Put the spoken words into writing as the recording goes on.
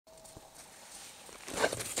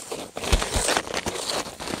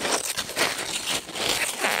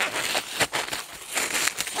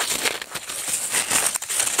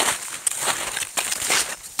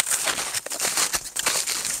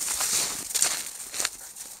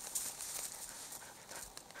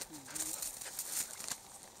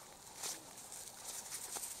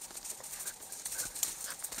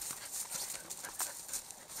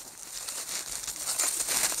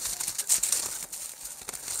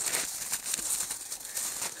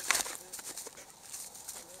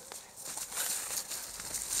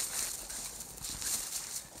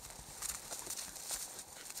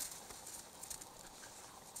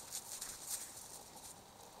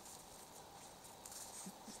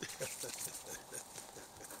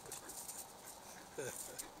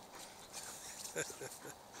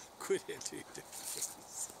Quit hitting the face.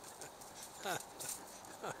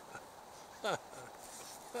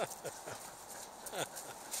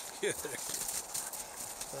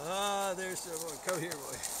 Ah, there's the boy. Come here,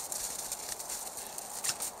 boy.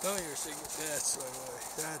 Come here, Sigmond. That's my boy.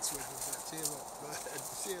 That's what you got. See a little. Go ahead.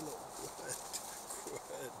 See a little. Go ahead. Go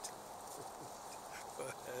ahead. Go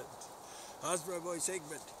ahead. How's my boy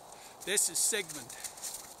Sigmond? This is Sigmond.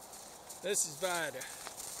 This is Vida.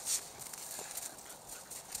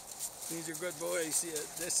 These are good boys. Yeah,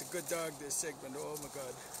 this is a good dog, this Sigmond. Oh my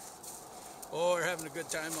God. Oh, we're having a good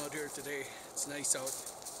time out here today. It's nice out.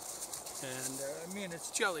 And I mean,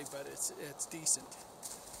 it's chilly, but it's decent.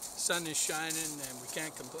 Sun is shining and we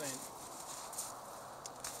can't complain.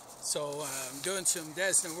 So I'm doing some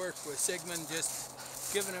Desna work with Sigmond, just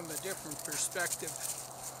giving him a different perspective.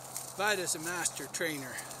 Vida's a master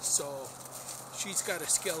trainer, so she's got a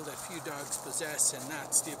skill that few dogs possess, and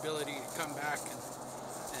that's the ability to come back and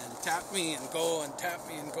tap me and go and tap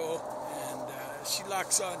me and go, and she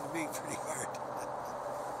locks on to me pretty hard.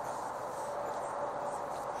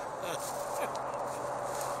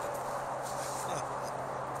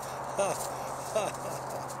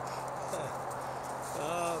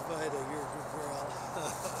 Oh, Vida, you're a good girl.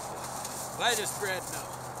 Vida's bred now,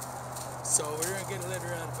 so we're going to get a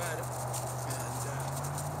litter out of Vida.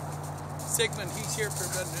 And Sigmond, he's here for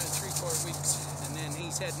about 3-4 weeks, and then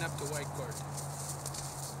he's heading up to Whitecourt.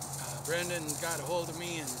 Brendan got a hold of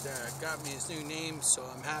me and got me his new name, so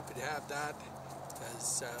I'm happy to have that,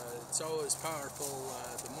 because it's always powerful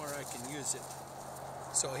the more I can use it.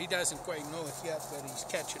 So he doesn't quite know it yet, but he's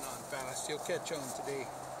catching on fast. He'll catch on today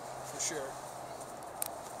for sure.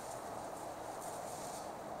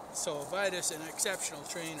 So Vida's an exceptional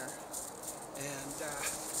trainer, and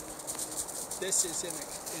this is an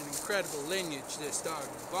incredible lineage, this dog.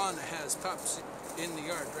 Vonna has pups in the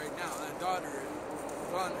yard right now. That daughter,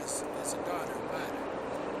 Vonna is a daughter of Vida.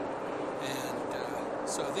 And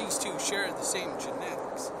so these two share the same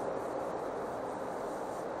genetics.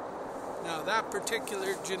 Now that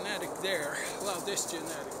particular genetic there, well, this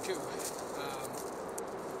genetic too,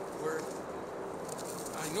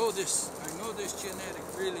 I know this genetic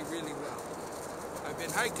really, really well. I've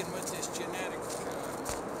been hiking with this genetic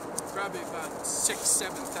probably about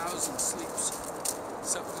 6,000-7,000 sleeps,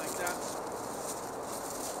 something like that.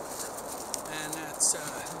 And that's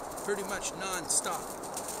pretty much non-stop.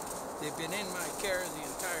 They've been in my care the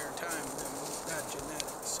entire time, that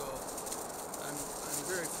genetic, so I'm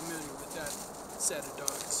very familiar with that set of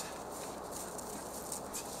dogs.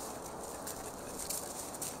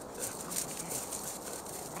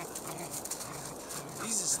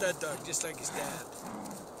 He's a stud dog, just like his dad.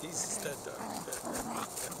 He's a stud dog.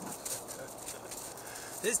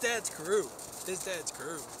 His dad's Karoo.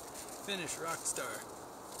 Finnish rock star.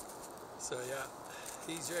 So yeah,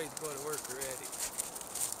 he's ready to go to work already.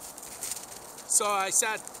 So I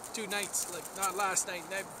sat 2 nights, like not last night,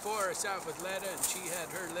 night before, I sat with Leda, and she had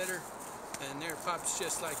her litter, and they're pups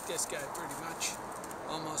just like this guy pretty much.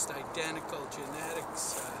 Almost identical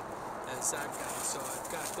genetics as that guy. So I've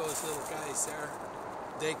got those little guys there.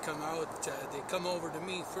 They come out, they come over to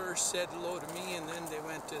me first, said hello to me, and then they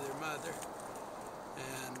went to their mother.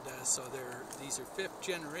 And so these are 5th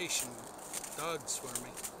generation dogs for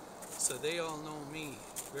me. So they all know me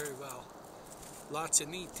very well. Lots of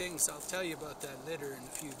neat things. I'll tell you about that litter in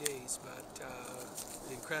a few days, but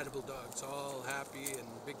incredible dogs, all happy and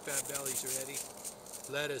big fat bellies already.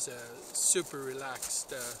 Leda's a super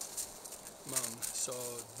relaxed mom, so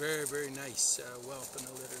very, very nice whelping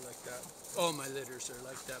a litter like that. All my litters are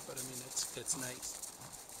like that, but I mean, it's nice.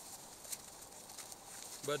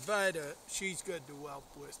 But Vida, she's good to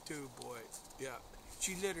whelp with too, boy. Yeah,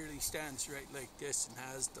 she literally stands right like this and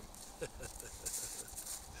has them.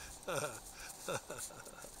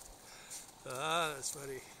 Ah, that's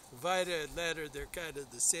funny. Vida and Leda, they're kind of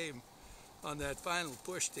the same. On that final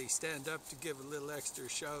push, they stand up to give a little extra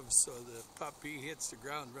shove, so the puppy hits the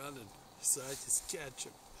ground running. So I just catch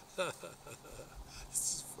him. This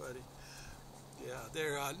is funny. Yeah,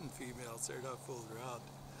 they're hunting females. They're not fooling around.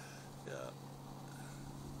 Yeah.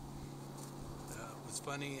 It was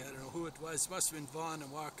funny. I don't know who it was. Must have been Vaughn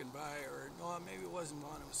walking by, or no, maybe it wasn't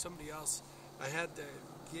Vaughn. It was somebody else. I had the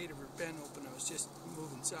gate of her pen open. I was just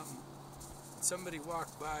moving something. Somebody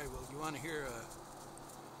walked by. Well, you want to hear a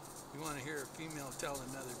female tell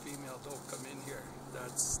another female, "Don't come in here."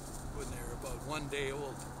 That's when they're about 1 day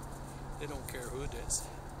old. They don't care who it is.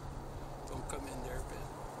 Don't come in their pen.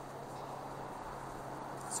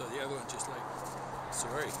 So the other one just like,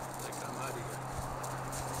 sorry, like I'm out of here.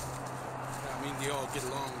 I mean, they all get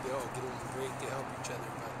along great. They help each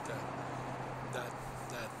other, but that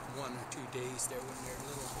 1 or 2 days there when they're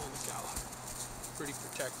little. Holy cow, pretty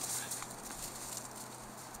protected.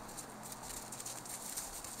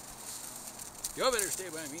 You better stay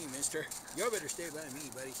by me, mister. You better stay by me,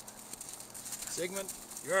 buddy. Sigmond,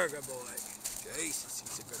 you're a good boy. Jesus,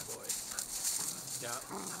 he's a good boy. Yeah,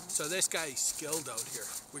 so this guy's skilled out here.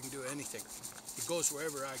 We can do anything. He goes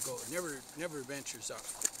wherever I go. Never ventures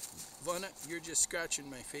off. Vonna, you're just scratching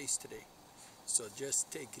my face today. So just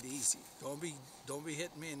take it easy. Don't be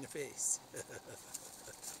hitting me in the face.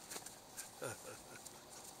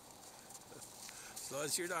 As long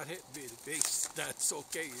as you're not hitting me in the face, that's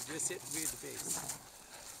okay. You're just hitting me in the face.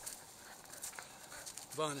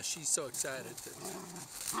 Vonna, she's so excited.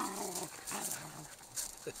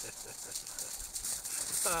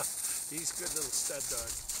 He's a good little stud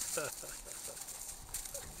dog.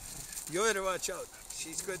 You better watch out.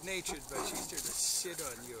 She's good-natured, but she's trying to shit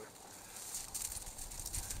on you.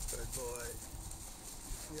 Good boy.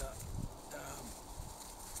 Yeah.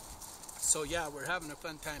 So yeah, we're having a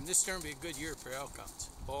fun time. This is going to be a good year for Elkhounds.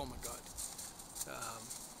 Oh my God.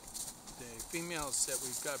 The females that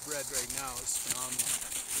we've got bred right now is phenomenal.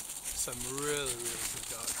 Some really good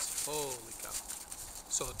dogs. Holy cow.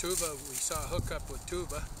 So Tuba, we saw a hookup with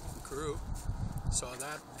Tuba in Peru. So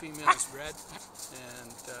that female's bred.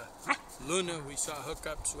 And Luna we saw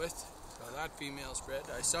hookups with. So that female's bred.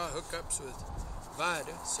 I saw hookups with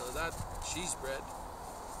Vida, so that she's bred.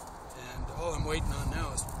 And all I'm waiting on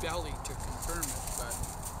now is Belly to confirm it, but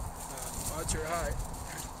odds are high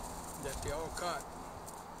that they all caught.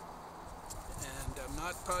 And I'm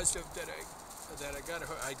not positive that I got a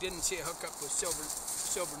hook. I didn't see a hookup with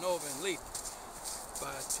Silver Nova and Leash,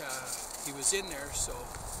 but he was in there, so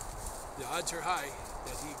the odds are high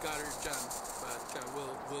that he got her done. But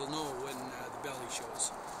we'll know when the belly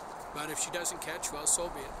shows. But if she doesn't catch, well, so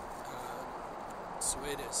be it. That's the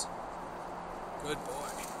way it is. Good boy.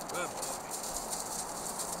 Good boy.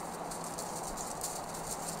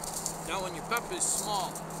 Now when your pup is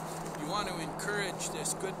small, you want to encourage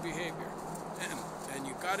this good behavior. And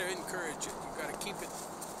you got to encourage it. You got to keep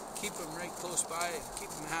him right close by and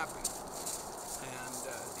keep him happy. And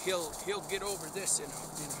he'll get over this in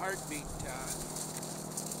a heartbeat.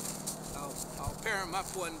 I'll pair him up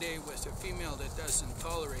one day with a female that doesn't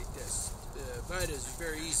tolerate this. Vida is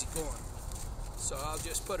very easy going. So I'll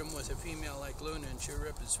just put him with a female like Luna and she'll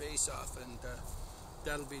rip his face off, and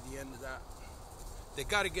that'll be the end of that. They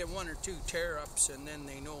got to get 1 or 2 tear-ups and then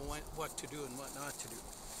they know what to do and what not to do.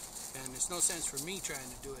 And there's no sense for me trying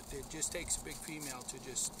to do it. It just takes a big female to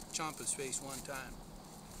just chomp his face one time.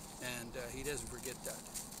 And he doesn't forget that.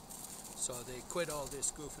 So they quit all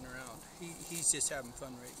this goofing around. He's just having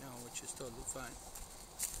fun right now, which is totally fine.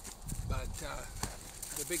 But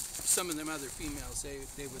some of them other females,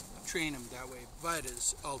 they would train him that way.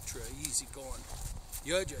 Vida's ultra easy going.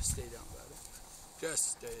 You just stay down, Vida.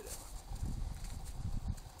 Just stay down.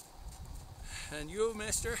 And you,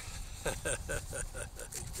 mister?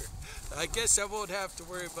 I guess I won't have to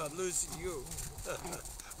worry about losing you.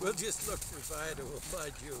 We'll just look for Vida. We'll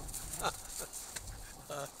find you.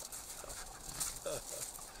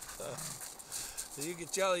 You can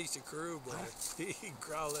tell he's a Karoo boy. He's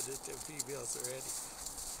growling at the females already.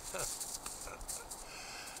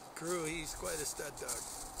 Karoo, he's quite a stud dog.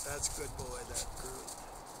 That's a good boy, that Karoo.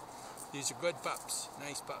 These are good pups.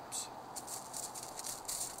 Nice pups.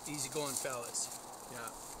 Easy going fellas.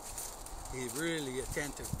 Yeah. He's really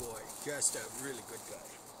attentive boy. Just a really good guy.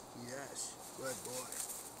 Yes. Good boy.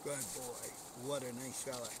 Good boy. What a nice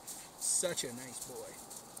fella. Such a nice boy.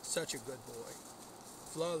 Such a good boy.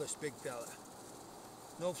 Flawless big fella.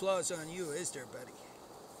 No flaws on you, is there, buddy?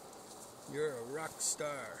 You're a rock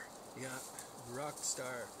star. Yeah, rock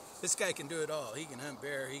star. This guy can do it all. He can hunt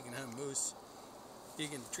bear, he can hunt moose, he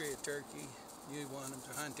can tree a turkey. You want him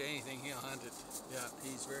to hunt anything, he'll hunt it. Yeah,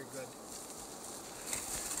 he's very good.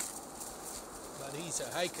 But he's a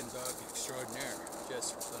hiking dog extraordinaire.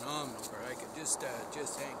 Just phenomenal for hiking. Just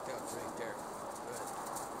hanked up right there. Good.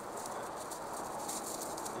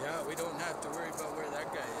 Yeah, we don't have to worry about where that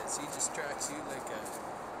guy is. He just tracks you like a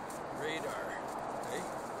radar. Hey?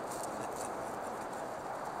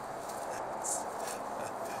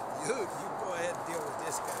 You go ahead and deal with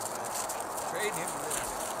this guy, man. Trade him a little bit.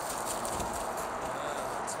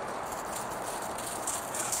 That's good.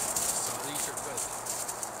 Yeah, so these are good.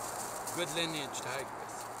 Good lineage to hike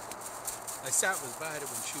with. I sat with Vida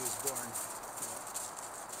when she was born. Yeah.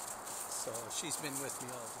 So she's been with me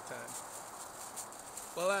all the time.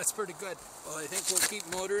 Well, that's pretty good. Well, I think we'll keep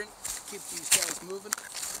motoring, keep these guys moving.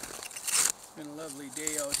 It's been a lovely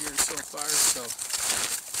day out here so far, so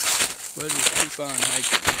we'll just keep on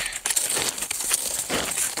hiking.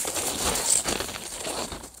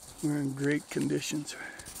 We're in great conditions.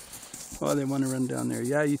 Oh, they want to run down there.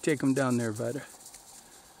 Yeah, you take them down there, Vida.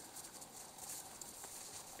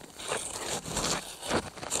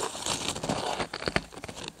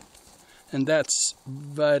 And that's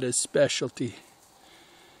Vida's specialty.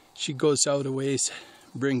 She goes out a ways,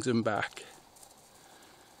 brings them back.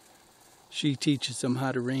 She teaches them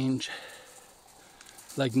how to range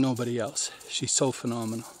like nobody else. She's so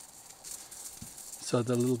phenomenal. So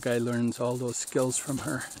the little guy learns all those skills from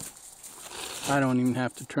her. I don't even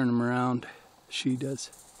have to turn him around. She does.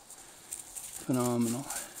 Phenomenal.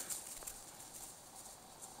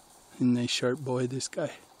 A nice sharp boy, this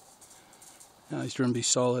guy. Now he's going to be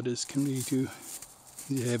solid as can be too.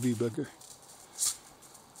 He's a heavy bugger.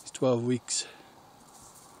 He's 12 weeks.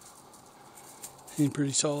 He's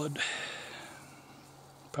pretty solid.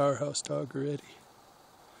 Powerhouse dog already.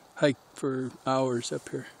 Hike for hours up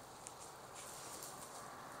here.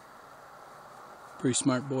 Pretty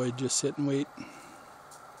smart boy, just sit and wait.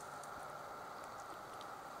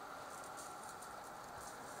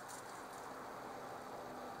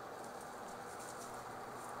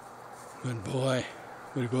 Good boy.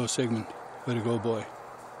 Way to go, Sigmond. Way to go, boy.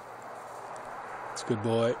 It's a good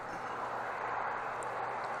boy.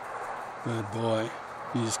 Good boy.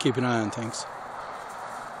 You just keep an eye on things.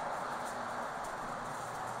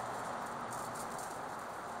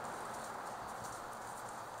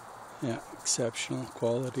 Yeah, exceptional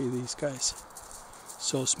quality, these guys.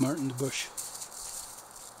 So smart in the bush.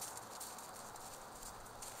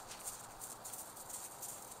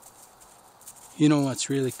 You know what's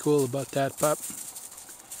really cool about that pup?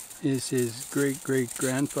 Is his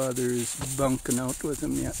great-great-grandfather is bunking out with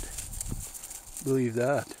him yet. Believe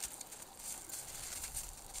that.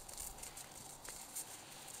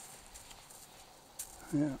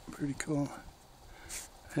 Yeah, pretty cool.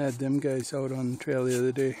 I had them guys out on the trail the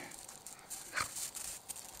other day.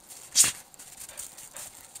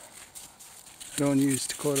 I don't use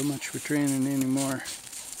Dakota much for training anymore.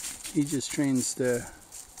 He just trains the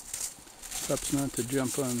pups not to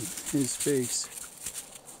jump on his face.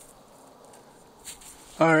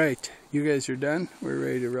 Alright, you guys are done? We're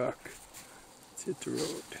ready to rock. Let's hit the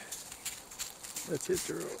road. Let's hit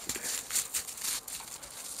the road.